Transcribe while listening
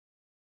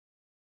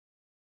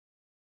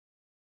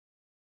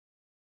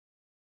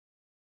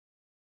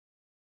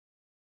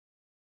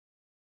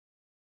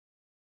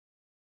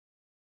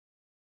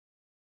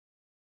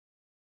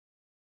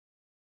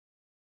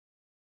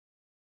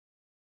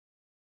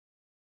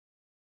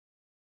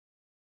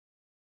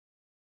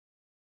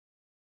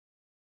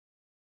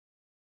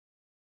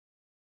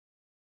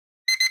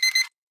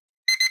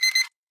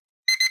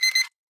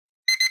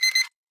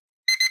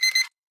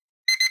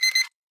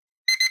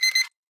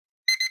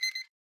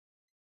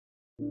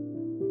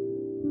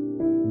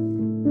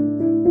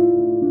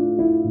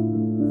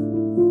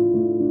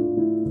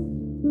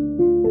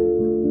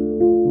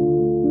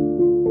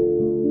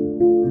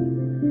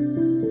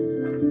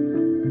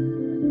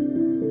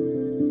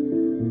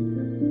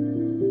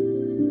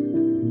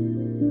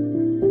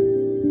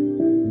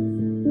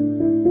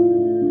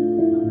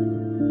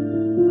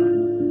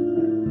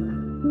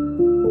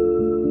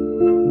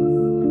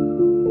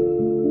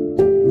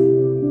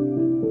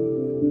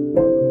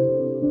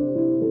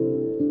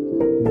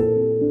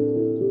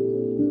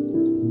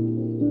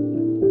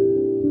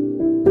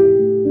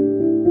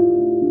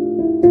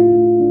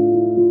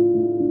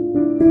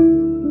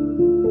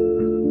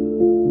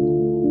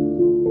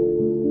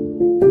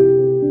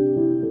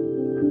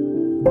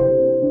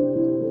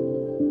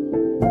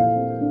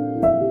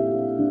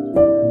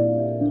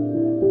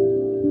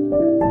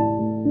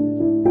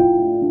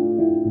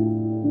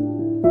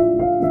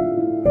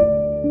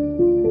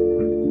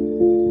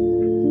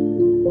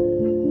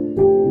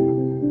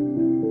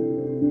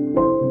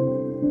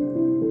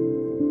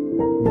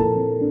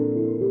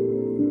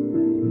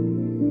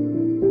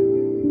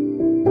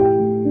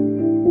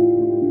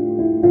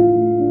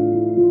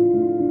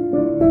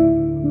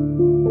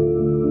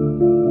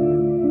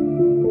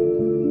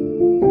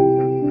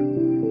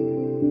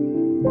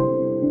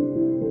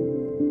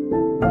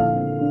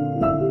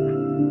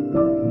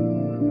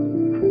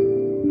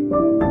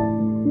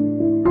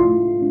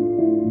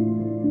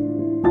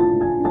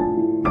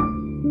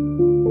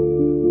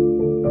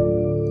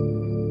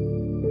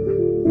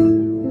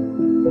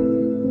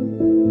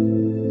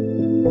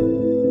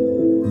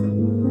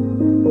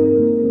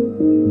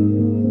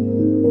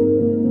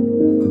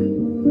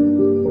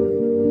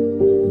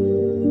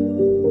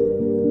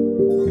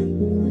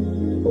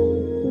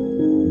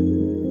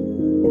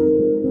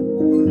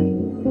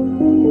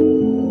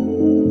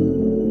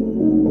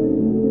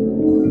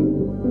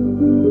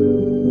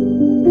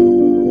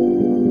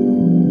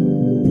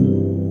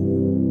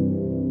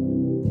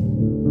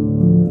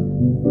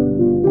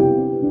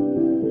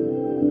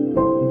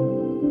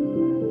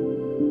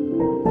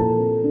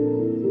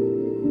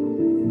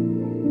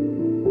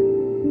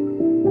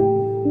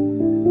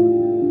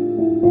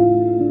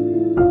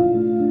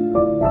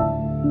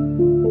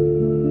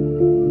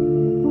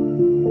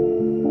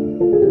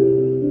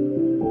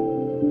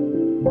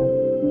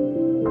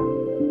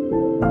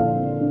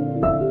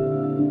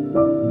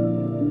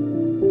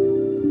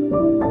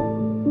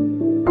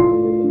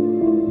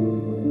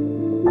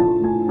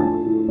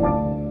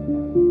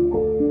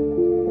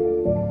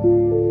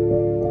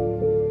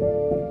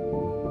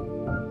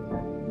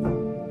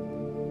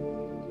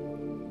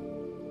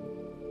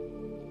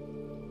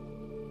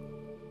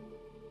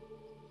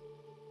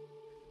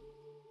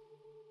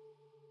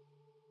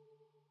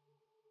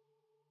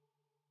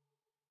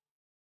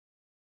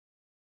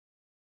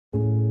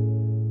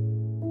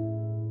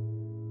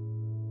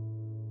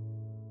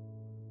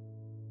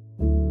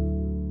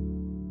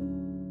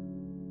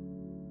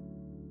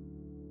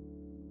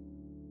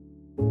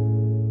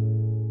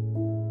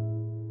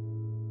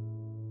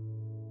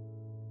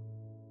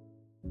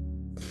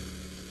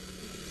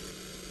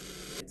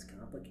It's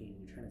complicated.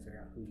 You're trying to figure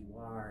out who you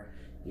are.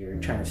 You're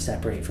trying to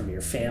separate from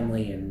your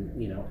family and,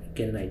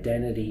 get an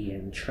identity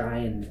and try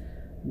and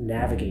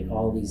navigate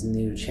all these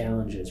new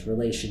challenges,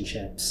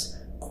 relationships,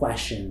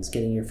 questions,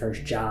 getting your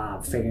first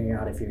job, figuring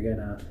out if you're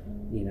gonna,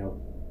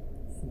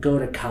 go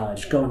to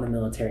college, go in the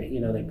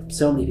military.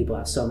 So many people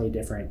have so many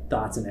different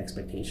thoughts and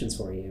expectations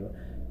for you.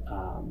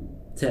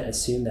 To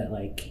assume that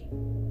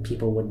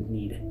people wouldn't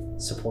need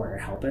support or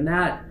help in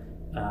that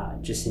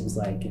just seems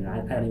like,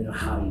 I don't even know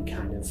how you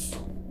kind of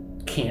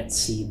can't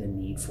see the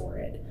need for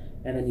it.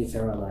 And then you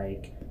throw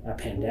a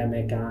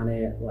pandemic on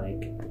it,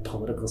 the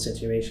political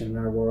situation in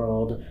our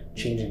world,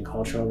 changing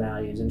cultural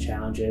values and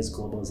challenges,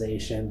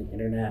 globalization, the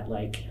internet.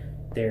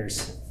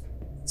 There's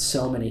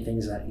so many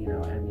things that,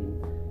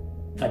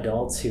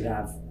 adults who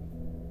have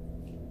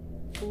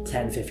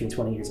 10, 15,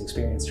 20 years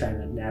experience trying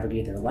to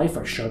navigate their life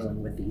are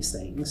struggling with these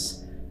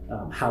things.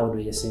 How would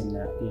we assume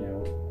that,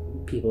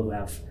 people who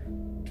have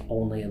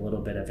only a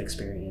little bit of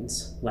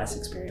experience, less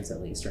experience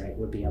at least, right,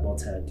 would be able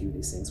to do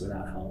these things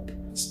without help?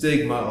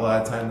 Stigma, a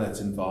lot of time that's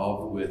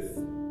involved with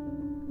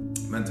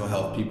mental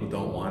health, people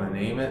don't want to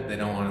name it. They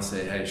don't want to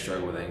say, hey, I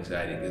struggle with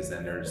anxiety, because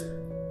then there's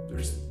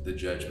the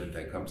judgment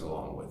that comes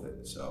along with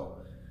it. So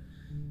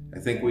I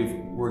think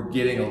we're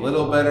getting a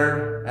little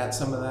better at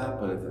some of that,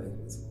 but I think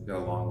we've got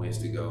a long ways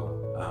to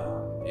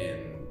go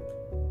in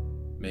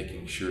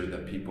making sure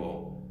that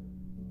people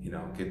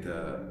get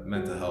the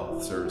mental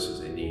health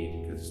services they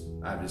need. Because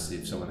obviously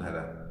if someone had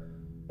a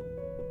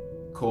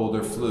cold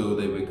or flu,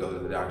 they would go to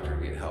the doctor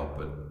and get help.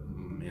 But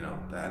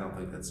I don't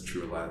think that's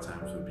true a lot of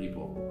times when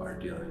people are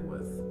dealing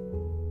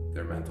with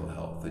their mental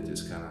health. They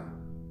just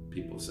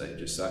people say,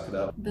 just suck it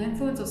up. The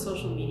influence of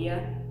social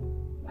media,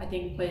 I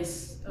think,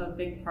 plays a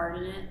big part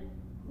in it.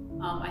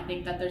 I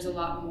think that there's a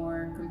lot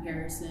more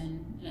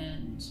comparison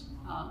and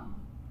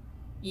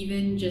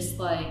even just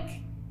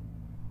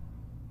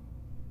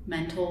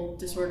mental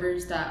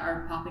disorders that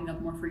are popping up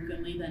more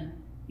frequently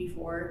than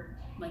before,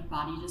 like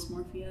body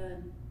dysmorphia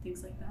and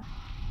things like that.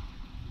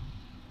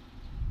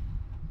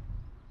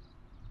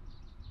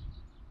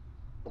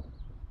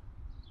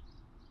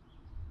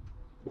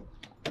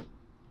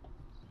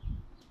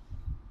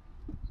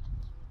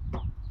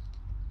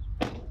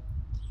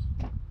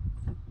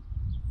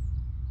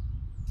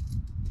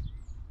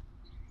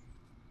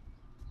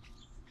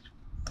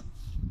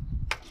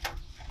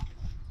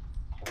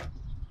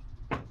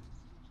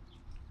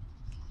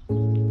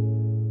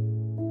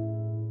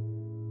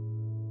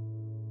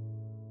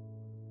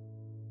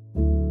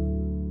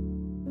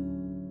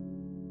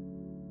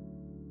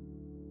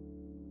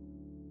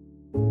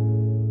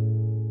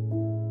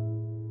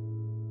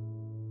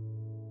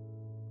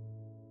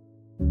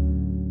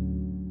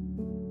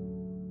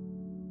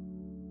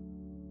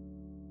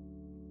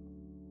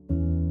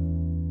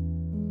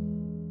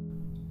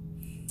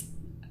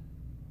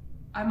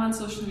 I'm on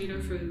social media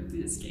for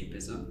the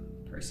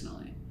escapism,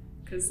 personally,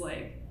 because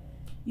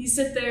you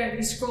sit there and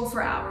you scroll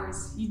for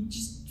hours, you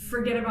just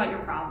forget about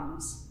your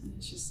problems, and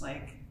it's just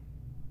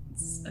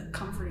it's a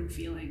comforting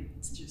feeling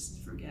to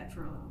just forget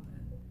for a little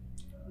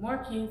bit.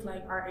 More kids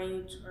our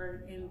age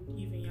or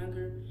even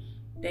younger,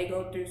 they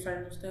go through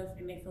certain stuff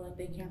and they feel like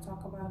they can't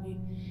talk about it,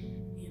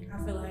 and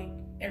I feel like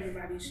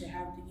everybody should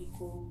have the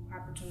equal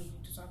opportunity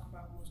to talk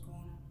about what's going on.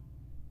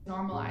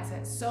 Normalize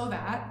it so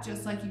that,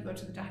 just like you go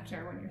to the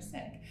doctor when you're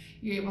sick,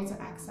 you're able to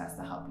access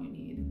the help you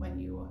need when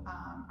you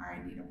are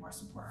in need of more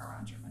support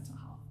around your mental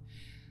health.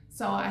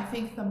 So I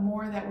think the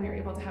more that we're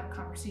able to have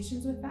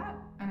conversations with that,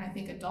 and I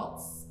think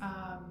adults,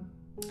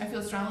 I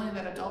feel strongly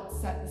that adults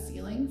set the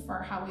ceiling for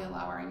how we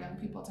allow our young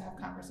people to have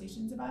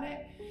conversations about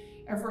it.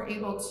 If we're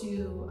able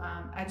to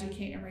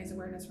educate and raise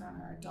awareness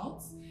around our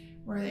adults,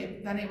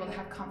 we're then able to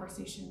have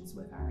conversations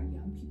with our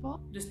young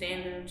people. The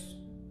standards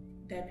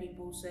that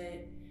people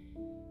set,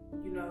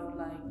 you know,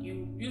 like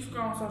you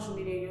scroll on social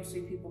media, you'll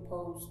see people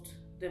post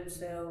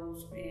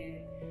themselves, and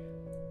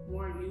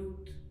more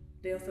youth,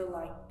 they'll feel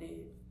like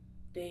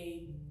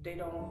they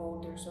don't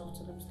hold themselves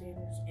to them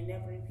standards, and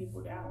that bring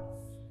people down.